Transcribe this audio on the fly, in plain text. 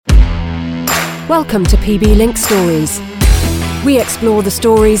Welcome to PB Link Stories. We explore the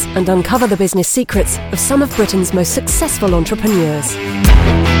stories and uncover the business secrets of some of Britain's most successful entrepreneurs.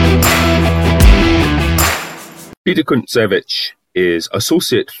 Peter Kuntsevich is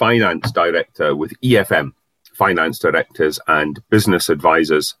Associate Finance Director with EFM, Finance Directors and Business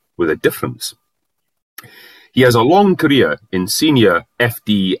Advisors with a Difference. He has a long career in senior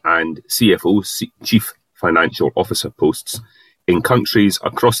FD and CFO, Chief Financial Officer posts in countries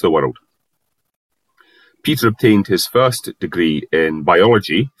across the world. Peter obtained his first degree in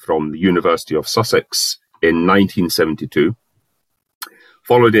biology from the University of Sussex in 1972,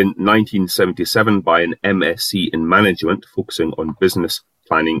 followed in 1977 by an MSc in management focusing on business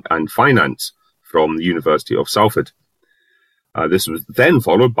planning and finance from the University of Salford. This was then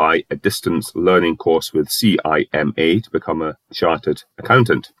followed by a distance learning course with CIMA to become a chartered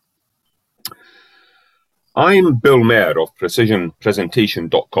accountant. I'm Bill Mayer of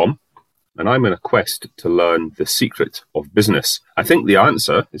PrecisionPresentation.com, and I'm in a quest to learn the secret of business. I think the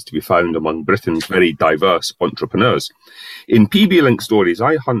answer is to be found among Britain's very diverse entrepreneurs. In PB Link Stories,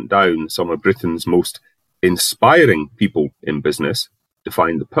 I hunt down some of Britain's most inspiring people in business to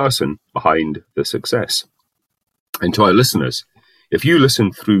find the person behind the success. And to our listeners, if you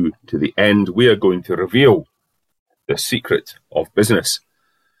listen through to the end, we are going to reveal the secret of business.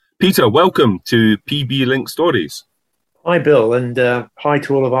 Peter, welcome to PB Link Stories. Hi, Bill, and hi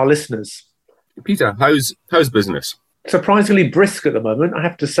to all of our listeners. Peter, how's business? Surprisingly brisk at the moment. I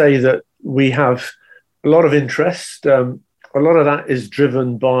have to say that we have a lot of interest. A lot of that is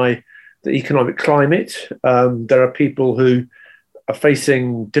driven by the economic climate. There are people who are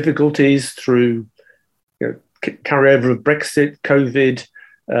facing difficulties through carryover of Brexit, COVID,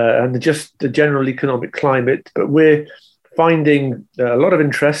 and just the general economic climate. But we're finding a lot of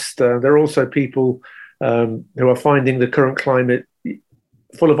interest. There are also people who are finding the current climate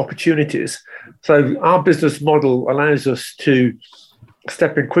full of opportunities. So our business model allows us to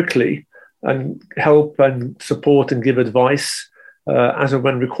step in quickly and help and support and give advice as and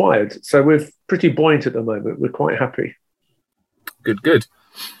when required. So we're pretty buoyant at the moment. We're quite happy. Good.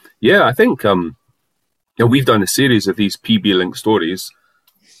 Yeah, I think we've done a series of these PB Link Stories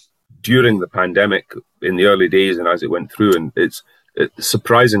during the pandemic in the early days and as it went through, and it's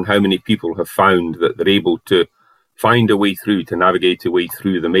surprising how many people have found that they're able to find a way through, to navigate a way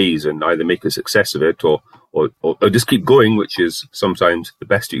through the maze and either make a success of it or just keep going, which is sometimes the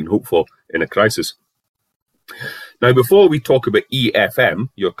best you can hope for in a crisis. Now, before we talk about EFM,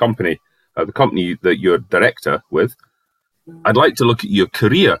 your company, the company that you're director with, I'd like to look at your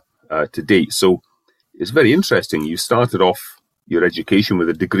career to date. So it's very interesting. You started off your education with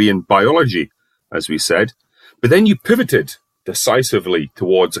a degree in biology, as we said, but then you pivoted decisively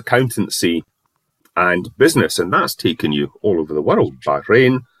towards accountancy and business, and that's taken you all over the world: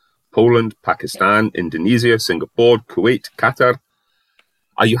 Bahrain, Poland, Pakistan, Indonesia, Singapore, Kuwait, Qatar.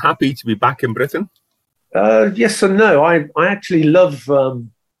 Are you happy to be back in Britain? Yes and no. I actually love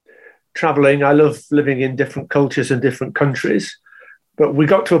traveling. I love living in different cultures and different countries. But we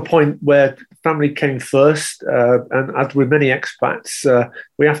got to a point where family came first, and as with many expats,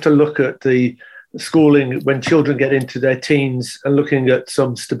 we have to look at the schooling when children get into their teens and looking at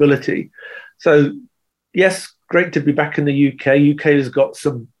some stability. So, yes, great to be back in the UK. UK has got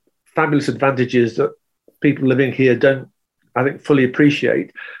some fabulous advantages that people living here don't, I think, fully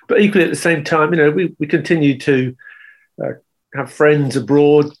appreciate. But equally at the same time, we continue to have friends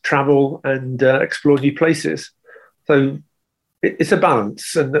abroad, travel and explore new places. So it's a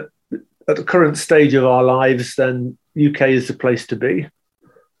balance. And at the current stage of our lives, then UK is the place to be.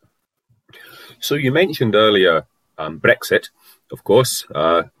 So you mentioned earlier Brexit, of course.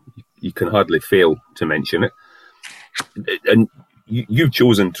 You can hardly fail to mention it. And you've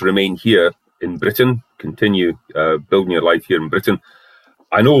chosen to remain here in Britain, continue building your life here in Britain.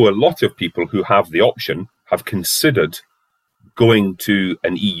 I know a lot of people who have the option have considered going to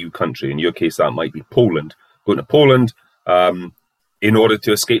an EU country. In your case, that might be Poland. Going to Poland in order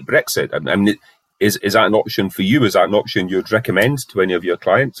to escape Brexit. I mean, is that an option for you? Is that an option you'd recommend to any of your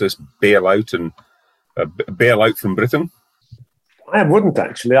clients? Just bail out from Britain? I wouldn't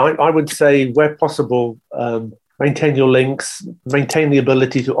actually. I would say, where possible, maintain your links, maintain the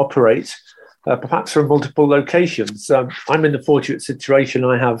ability to operate, perhaps from multiple locations. I'm in the fortunate situation.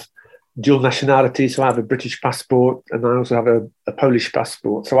 I have dual nationality, so I have a British passport and I also have a Polish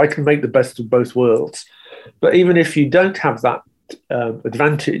passport, so I can make the best of both worlds. But even if you don't have that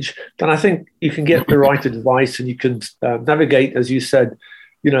advantage, then I think you can get the right advice and you can navigate, as you said,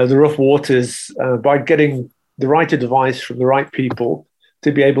 the rough waters by getting the right advice from the right people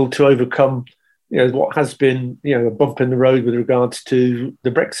to be able to overcome what has been a bump in the road with regards to the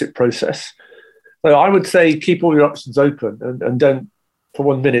Brexit process. So I would say keep all your options open and don't for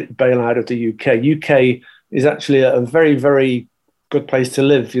 1 minute bail out of the UK. UK is actually a very, very good place to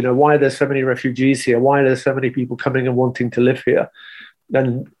live. You know, why are there so many refugees here? Why are there so many people coming and wanting to live here?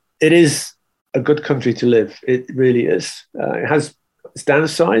 And it is a good country to live. It really is. It has its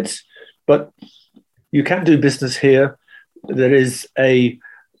downsides, but you can do business here. There is a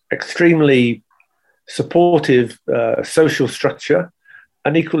extremely supportive social structure,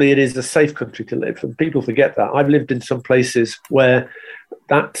 and equally it is a safe country to live. And people forget that. I've lived in some places where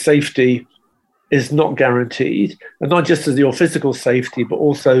that safety is not guaranteed, and not just as your physical safety, but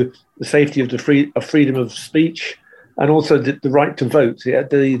also the safety of the freedom of speech, and also the right to vote,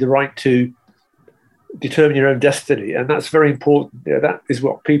 the right to determine your own destiny. And that's very important. That is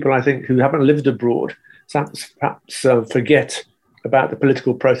what people, I think, who haven't lived abroad perhaps forget about the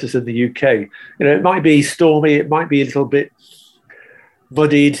political process in the UK. You know, it might be stormy, it might be a little bit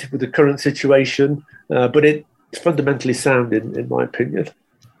muddied with the current situation, but it's fundamentally sound, in my opinion.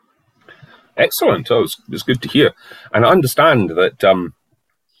 Excellent. Oh, it's good to hear. And I understand that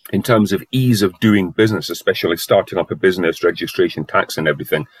in terms of ease of doing business, especially starting up a business, registration, tax and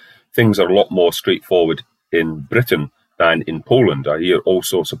everything, things are a lot more straightforward in Britain than in Poland. I hear all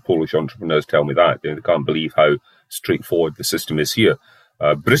sorts of Polish entrepreneurs tell me that. They can't believe how straightforward the system is here.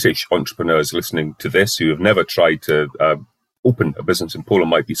 British entrepreneurs listening to this who have never tried to open a business in Poland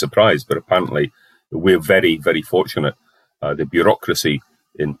might be surprised, but apparently we're very, very fortunate. The bureaucracy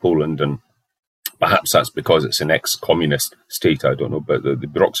in Poland, and perhaps that's because it's an ex-communist state, I don't know, but the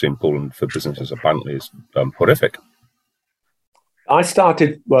bureaucracy in Poland for businesses apparently is horrific. I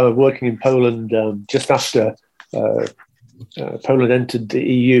started working in Poland just after Poland entered the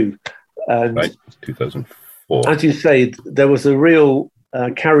EU. And right, 2004. As you say, there was a real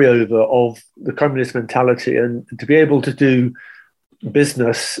carryover of the communist mentality, and to be able to do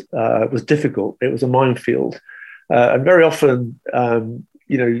business was difficult. It was a minefield. And very often,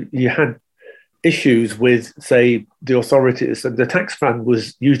 you had issues with, say, the authorities, and the tax man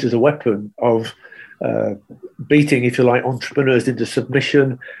was used as a weapon of beating, if you like, entrepreneurs into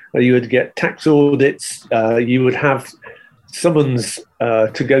submission. You would get tax audits. You would have summons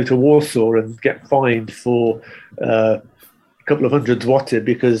to go to Warsaw and get fined for a couple of hundred zloty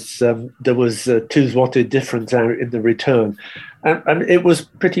because there was 2 zloty difference out in the return. And it was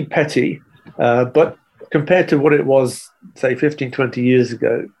pretty petty, but compared to what it was, say, 15, 20 years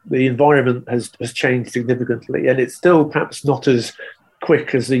ago, the environment has changed significantly. And it's still perhaps not as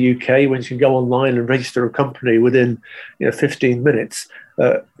quick as the UK, when you can go online and register a company within 15 minutes.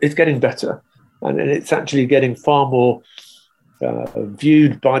 It's getting better. And it's actually getting far more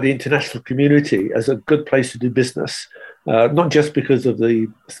viewed by the international community as a good place to do business, not just because of the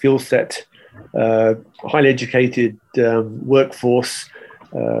skill set, highly educated workforce,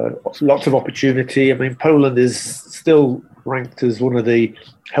 lots of opportunity. I mean, Poland is still ranked as one of the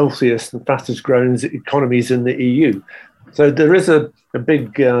healthiest and fastest growing economies in the EU. So there is a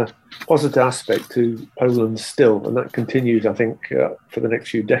big positive aspect to Poland still, and that continues, I think, for the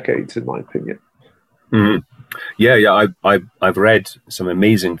next few decades, in my opinion. Mm-hmm. Yeah. I've read some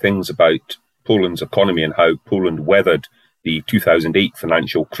amazing things about Poland's economy and how Poland weathered the 2008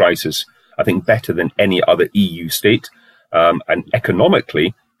 financial crisis, I think, better than any other EU state. And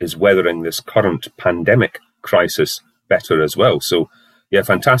economically is weathering this current pandemic crisis better as well. So, yeah,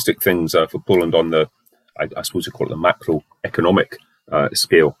 fantastic things for Poland on the, I suppose you call it the macroeconomic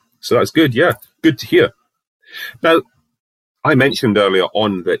scale. So that's good. Yeah, good to hear. Now, I mentioned earlier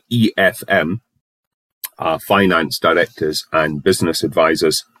on that EFM, finance directors and business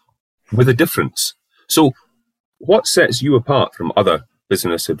advisors, with a difference. So what sets you apart from other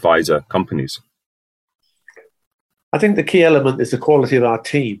business advisor companies? I think the key element is the quality of our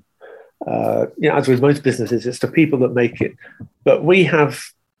team. As with most businesses, it's the people that make it. But we have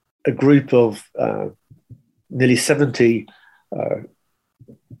a group of nearly 70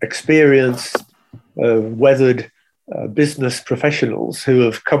 experienced, weathered business professionals who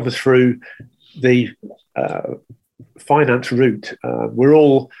have come through the finance route. We're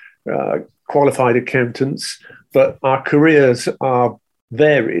all qualified accountants, but our careers are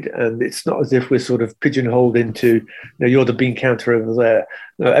varied, and it's not as if we're sort of pigeonholed into, you're the bean counter over there.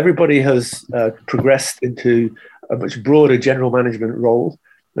 No, everybody has progressed into a much broader general management role,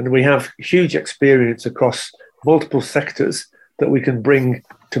 and we have huge experience across multiple sectors that we can bring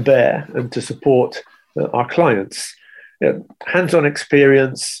to bear and to support our clients. Hands-on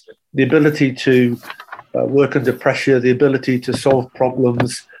experience, the ability to work under pressure, the ability to solve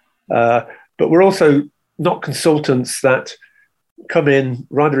problems, but we're also not consultants that come in,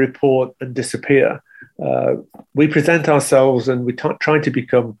 write a report and disappear. We present ourselves and we try to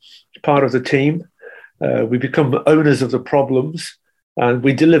become part of the team. We become owners of the problems, and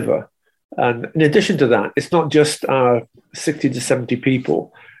we deliver. And in addition to that, it's not just our 60 to 70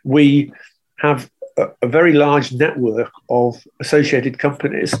 people. We have a very large network of associated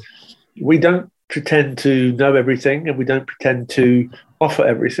companies. We don't pretend to know everything, and we don't pretend to offer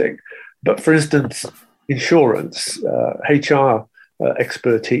everything. But for instance, insurance, HR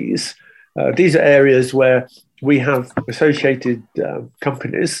expertise, these are areas where we have associated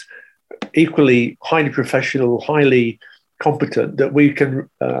companies, equally highly professional, highly competent, that we can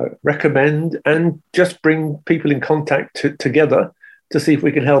recommend and just bring people in contact together to see if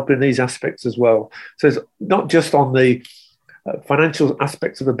we can help in these aspects as well. So it's not just on the financial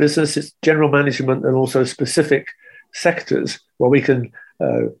aspects of the business, it's general management and also specific sectors where we can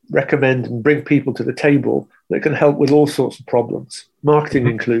recommend and bring people to the table that can help with all sorts of problems, marketing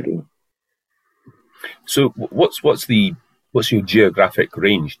including. So what's your geographic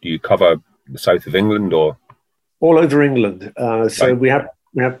range? Do you cover the south of England or? All over England. So we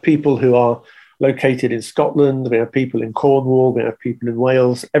have people who are located in Scotland, we have people in Cornwall, we have people in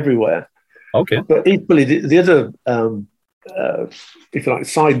Wales, everywhere. Okay. But equally, the other, if you like,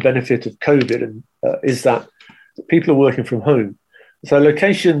 side benefit of COVID is that people are working from home. So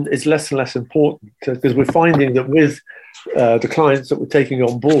location is less and less important because we're finding that with the clients that we're taking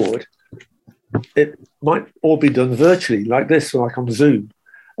on board, it might all be done virtually, like this, like on Zoom.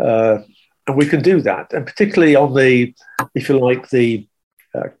 And we can do that. And particularly on the, if you like, the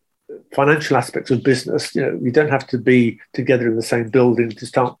financial aspects of business, you don't have to be together in the same building to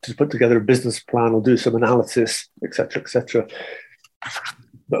start to put together a business plan or do some analysis, etc., etc.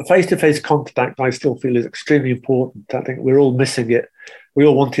 But face-to-face contact, I still feel, is extremely important. I think we're all missing it. We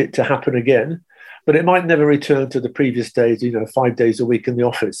all want it to happen again, but it might never return to the previous days, 5 days a week in the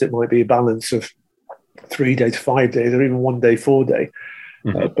office. It might be a balance of 3 days, 5 days, or even 1 day, 4 day.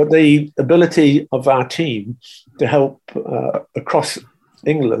 Mm-hmm. But the ability of our team to help across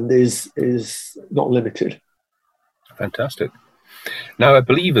England is not limited. Fantastic. Now, I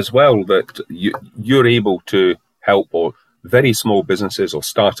believe as well that you're able to help or very small businesses or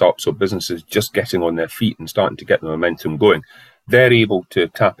startups or businesses just getting on their feet and starting to get the momentum going. They're able to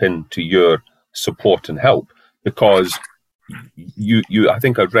tap into your support and help because I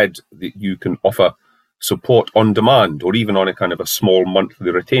think I read that you can offer support on demand or even on a kind of a small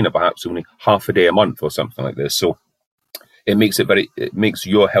monthly retainer, perhaps only half a day a month or something like this. So it makes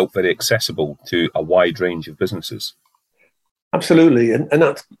your help very accessible to a wide range of businesses. Absolutely. And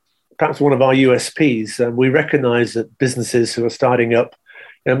that's perhaps one of our USPs. We recognize that businesses who are starting up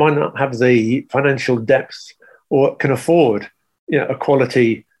might not have the financial depth or can afford a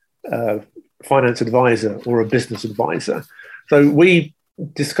quality finance advisor or a business advisor. So we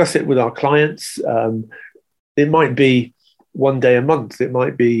discuss it with our clients. It might be 1 day a month. It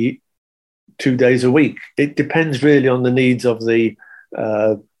might be 2 days a week. It depends really on the needs of the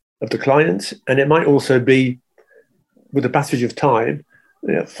client, and it might also be, with the passage of time,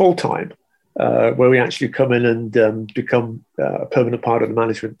 full time, where we actually come in and become a permanent part of the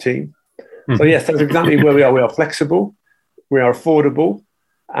management team. Mm-hmm. So yes, that's exactly where we are. We are flexible, we are affordable,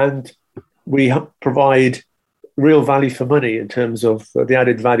 and we provide real value for money in terms of the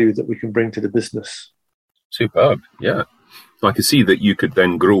added value that we can bring to the business. Superb, yeah. I can see that you could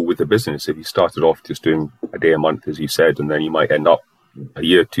then grow with the business if you started off just doing a day a month, as you said, and then you might end up a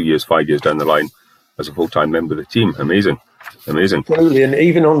year, 2 years, 5 years down the line as a full-time member of the team. Amazing. Absolutely. And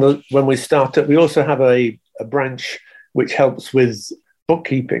even when we start up, we also have a branch which helps with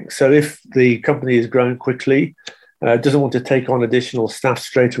bookkeeping. So if the company is growing quickly, doesn't want to take on additional staff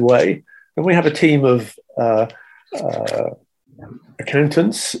straight away, then we have a team of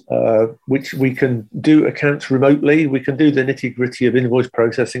accountants, which we can do accounts remotely. We can do the nitty-gritty of invoice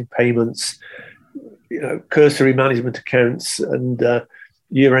processing, payments, cursory management accounts, and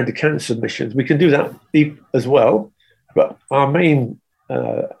year-end account submissions. We can do that as well, but our main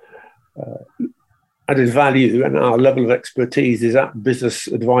added value and our level of expertise is at business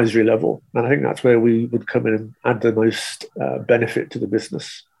advisory level, and I think that's where we would come in and add the most benefit to the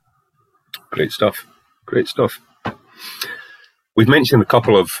business. Great stuff. We've mentioned a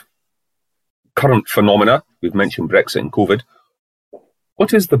couple of current phenomena. We've mentioned Brexit and COVID.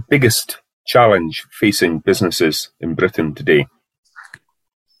 What is the biggest challenge facing businesses in Britain today?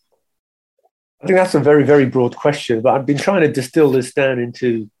 I think that's a very, very broad question, but I've been trying to distill this down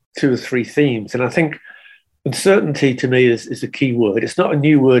into 2 or 3 themes. And I think uncertainty to me is a key word. It's not a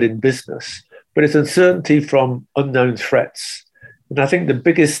new word in business, but it's uncertainty from unknown threats. And I think the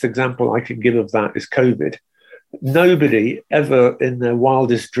biggest example I can give of that is COVID. Nobody ever in their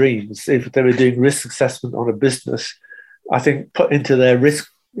wildest dreams, if they were doing risk assessment on a business, I think put into their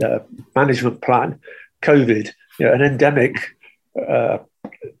risk management plan COVID, an endemic, a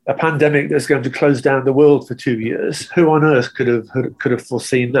pandemic that's going to close down the world for 2 years. Who on earth could have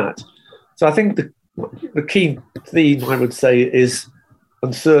foreseen that? So I think the key theme, I would say, is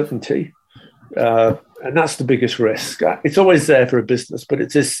uncertainty. And that's the biggest risk. It's always there for a business, but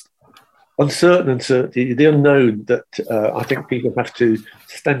it's this uncertainty, the unknown, that I think people have to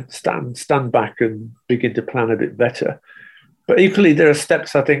stand back and begin to plan a bit better. But equally, there are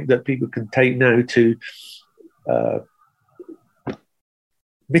steps I think that people can take now to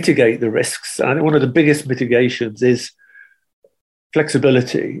mitigate the risks. And I think one of the biggest mitigations is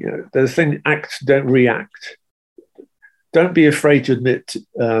flexibility. There's a thing: act, don't react. Don't be afraid to admit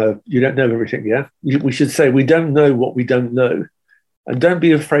you don't know everything. Yeah, we should say we don't know what we don't know, and don't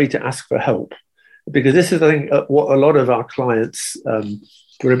be afraid to ask for help, because this is, I think, what a lot of our clients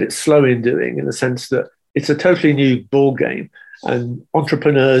were a bit slow in doing, in the sense that it's a totally new ball game, and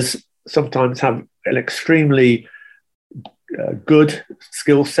entrepreneurs sometimes have an extremely good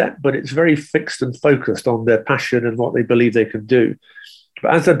skill set, but it's very fixed and focused on their passion and what they believe they can do.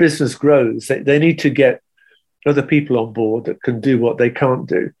 But as their business grows, they need to get other people on board that can do what they can't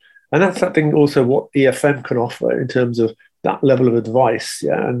do. And that's, I think, also what EFM can offer in terms of that level of advice,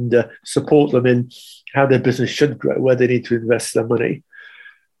 and support them in how their business should grow, where they need to invest their money.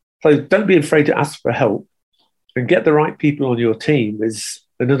 So don't be afraid to ask for help, and get the right people on your team is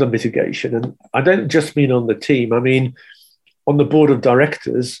another mitigation. And I don't just mean on the team, I mean on the board of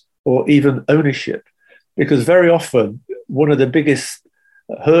directors or even ownership, because very often one of the biggest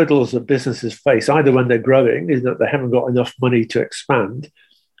hurdles that businesses face, either when they're growing, is that they haven't got enough money to expand,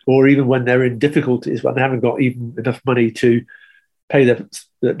 or even when they're in difficulties, when they haven't got even enough money to pay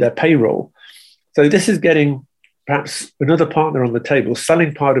their payroll. So this is getting perhaps another partner on the table,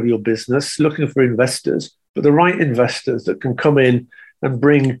 selling part of your business, looking for investors, but the right investors that can come in and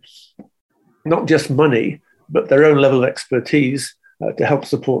bring not just money, but their own level of expertise to help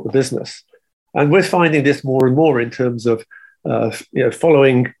support the business. And we're finding this more and more in terms of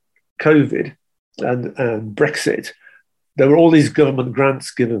following COVID and Brexit. There were all these government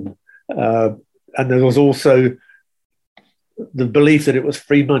grants given, and there was also the belief that it was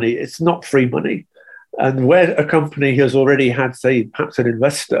free money. It's not free money. And where a company has already had, say, perhaps an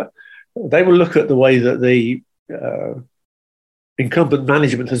investor, they will look at the way that the incumbent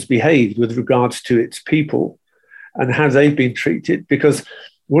management has behaved with regards to its people and how they've been treated. Because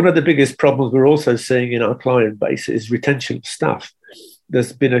one of the biggest problems we're also seeing in our client base is retention of staff.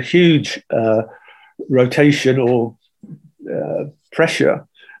 There's been a huge rotation or pressure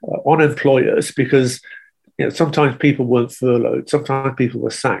on employers, because sometimes people weren't furloughed, sometimes people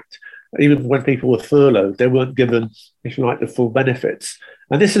were sacked. Even when people were furloughed, they weren't given, if you like, the full benefits.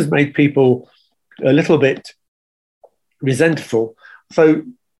 And this has made people a little bit resentful. So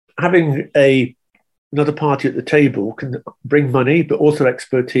having another party at the table can bring money, but also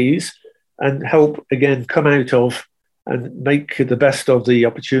expertise, and help, again, come out of and make the best of the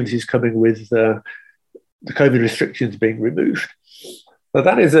opportunities coming with the COVID restrictions being removed. So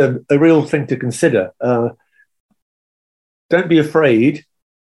that is a real thing to consider. Don't be afraid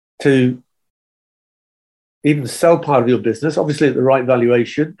to even sell part of your business, obviously at the right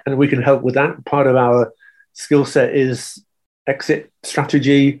valuation, and we can help with that. Part of our skill set is exit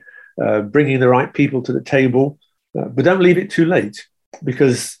strategy, bringing the right people to the table, but don't leave it too late,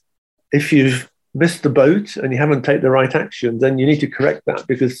 because if you've missed the boat and you haven't taken the right action, then you need to correct that,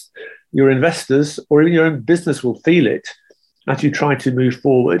 because your investors or even your own business will feel it as you try to move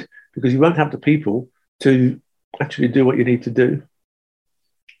forward, because you won't have the people to actually do what you need to do.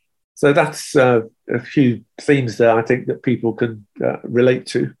 So that's a few themes there, I think, that people can relate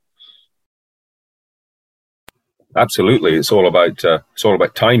to. Absolutely, it's all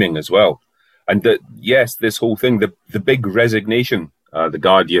about timing as well, and yes, this whole thing, the big resignation, the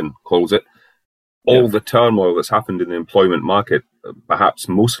Guardian calls it, all the turmoil that's happened in the employment market, perhaps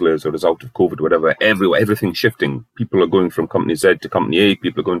mostly as a result of COVID, whatever. Everything's shifting. People are going from company Z to company A.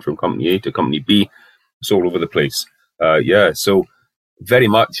 People are going from company A to company B. It's all over the place. So very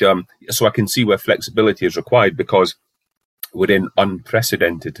much. So I can see where flexibility is required, because we're in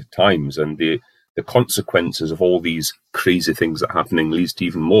unprecedented times, and the consequences of all these crazy things that are happening leads to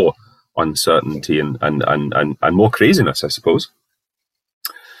even more uncertainty and more craziness, I suppose.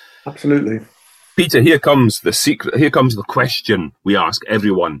 Absolutely. Peter, here comes the secret. Here comes the question we ask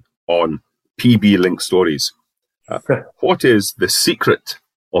everyone on PB Link Stories. What is the secret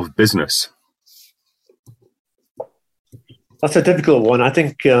of business? That's a difficult one. I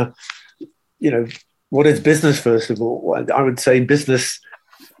think, what is business, first of all? I would say business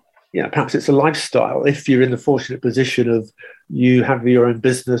perhaps it's a lifestyle. If you're in the fortunate position of you have your own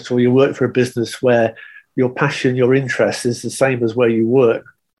business or you work for a business where your passion, your interest is the same as where you work,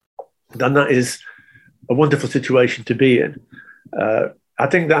 then that is a wonderful situation to be in. I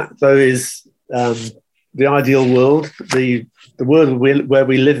think that, though, is the ideal world. The world where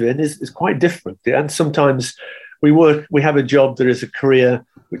we live in is quite different. And sometimes we have a job that is a career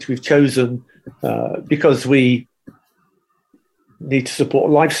which we've chosen because we need to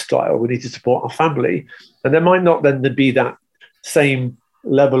support a lifestyle, we need to support our family. And there might not then be that same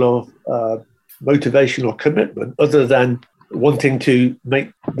level of motivation or commitment other than wanting to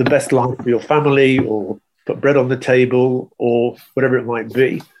make the best life for your family or put bread on the table or whatever it might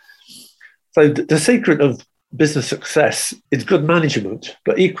be. So the secret of business success is good management,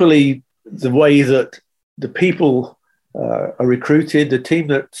 but equally the way that the people are recruited, the team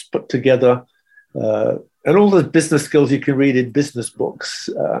that's put together, and all the business skills you can read in business books.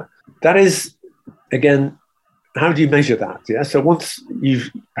 That is, again, how do you measure that? Yeah. So once you've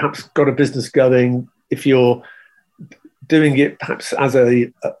perhaps got a business going, if you're doing it perhaps as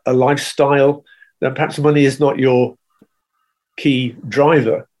a lifestyle, then perhaps money is not your key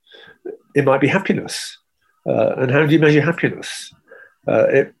driver. It might be happiness. And how do you measure happiness?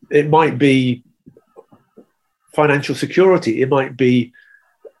 It might be financial security. It might be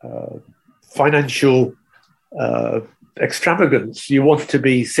financial extravagance. You want to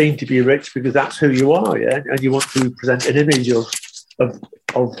be seen to be rich because that's who you are, yeah? And you want to present an image of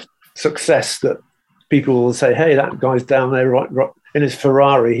success that people will say, hey, that guy's down there right in his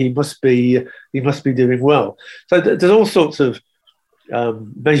Ferrari. He must be doing well. So there's all sorts of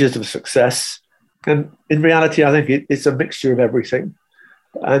measures of success. And in reality, I think it's a mixture of everything.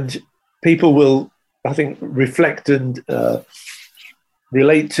 And people will, I think, reflect and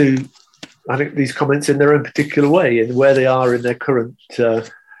relate to, I think, these comments in their own particular way and where they are in their current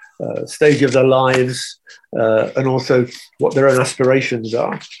stage of their lives and also what their own aspirations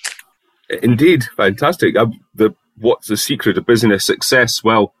are. Indeed, fantastic. What's the secret of business success?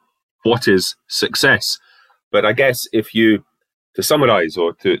 Well, what is success? But I guess if you, to summarize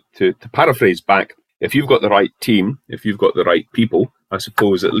or to paraphrase back, if you've got the right team, if you've got the right people, I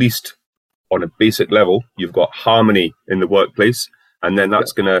suppose at least on a basic level, you've got harmony in the workplace, and then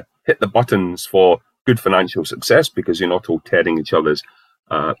that's going to hit the buttons for good financial success because you're not all tearing each other's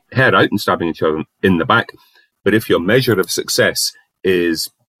hair out and stabbing each other in the back. But if your measure of success is,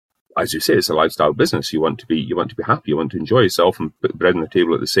 as you say, it's a lifestyle business, you want to be happy, you want to enjoy yourself and put bread on the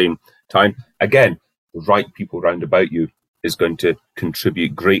table at the same time. Again, the right people round about you is going to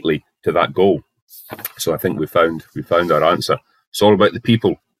contribute greatly to that goal. So I think we found our answer. It's all about the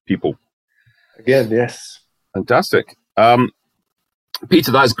people. Again, yes. Fantastic.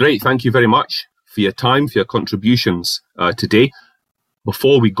 Peter, that's great. Thank you very much for your time, for your contributions today.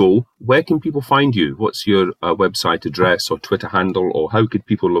 Before we go, where can people find you? What's your website address or Twitter handle, or how could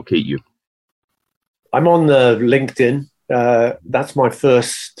people locate you? I'm on LinkedIn. That's my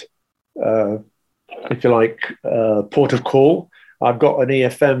first, if you like, port of call. I've got an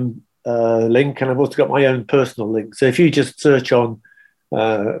EFM link, and I've also got my own personal link. So if you just search on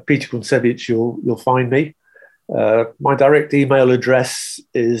Peter Kuncevic, you'll find me. My direct email address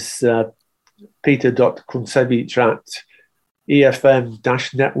is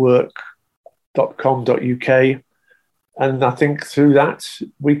peter.kuncevic@efm-network.com.uk. And I think through that,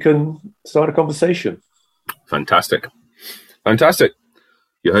 we can start a conversation. Fantastic.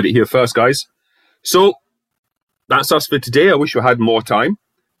 You heard it here first, guys. So that's us for today. I wish we had more time.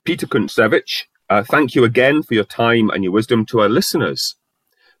 Peter Kuncevic, thank you again for your time and your wisdom. To our listeners,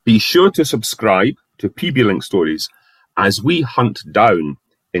 be sure to subscribe to PB Link Stories as we hunt down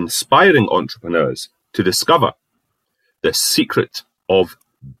inspiring entrepreneurs to discover the secret of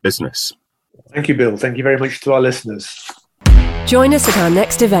business. Thank you, Bill. Thank you very much to our listeners. Join us at our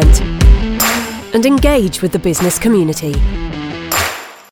next event and engage with the business community.